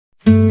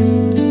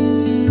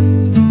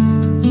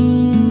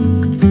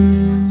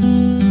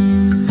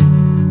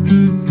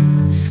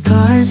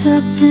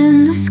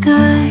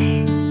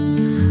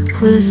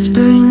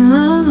whispering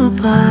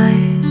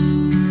lullabies,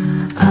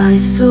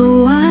 eyes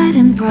so wide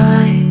and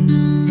bright.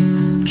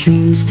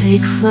 Dreams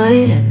take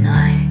flight at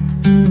night.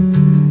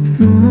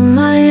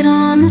 Moonlight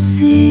on the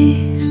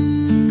seas,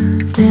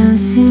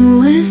 dancing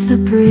with the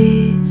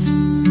breeze.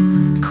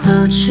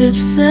 Cloud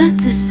ships set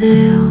to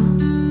sail,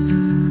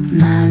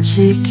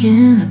 magic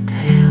in a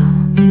pail.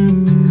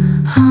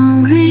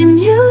 Hungry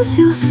Muse,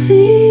 you'll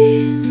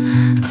see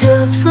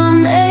tales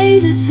from A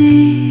to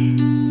Z.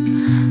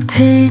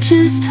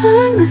 Pages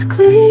turn with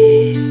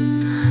glee,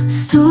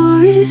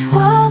 stories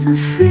wild and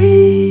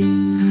free.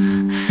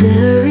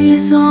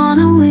 Fairies on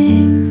a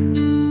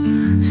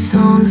wing,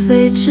 songs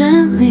they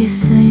gently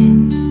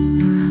sing.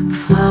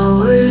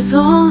 Flowers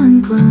all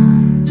in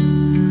bloom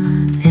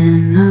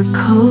in a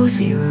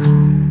cozy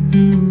room.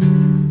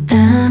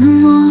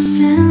 Animals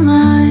in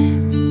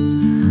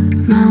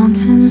line,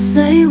 mountains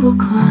they will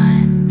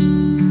climb.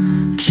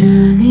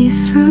 Journey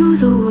through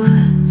the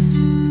woods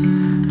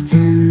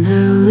in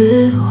their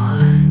little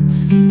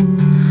hoods.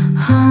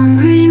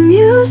 Hungry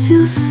Muse,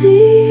 you'll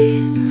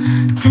see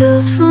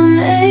tales from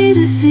A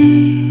to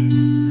Z.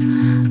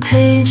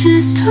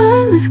 Pages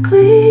turn with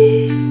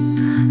glee,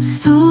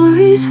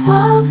 stories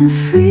wild and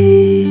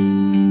free.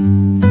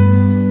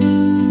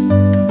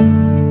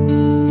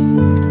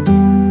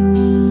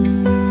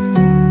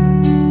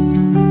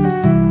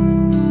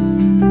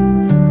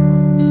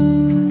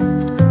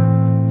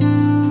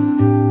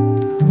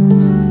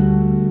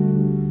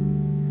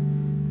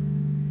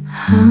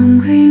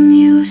 Hungry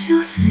Muse,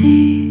 you'll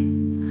see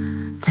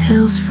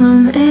tales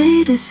from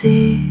A to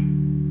Z.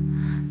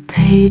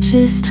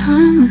 Pages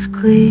turn with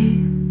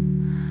glee,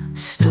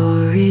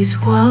 stories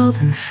wild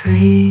and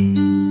free.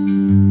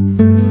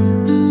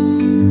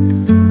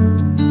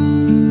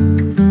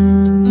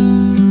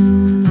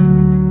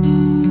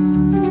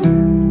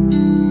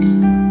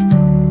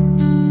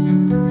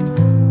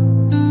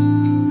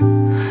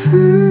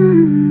 Hmm.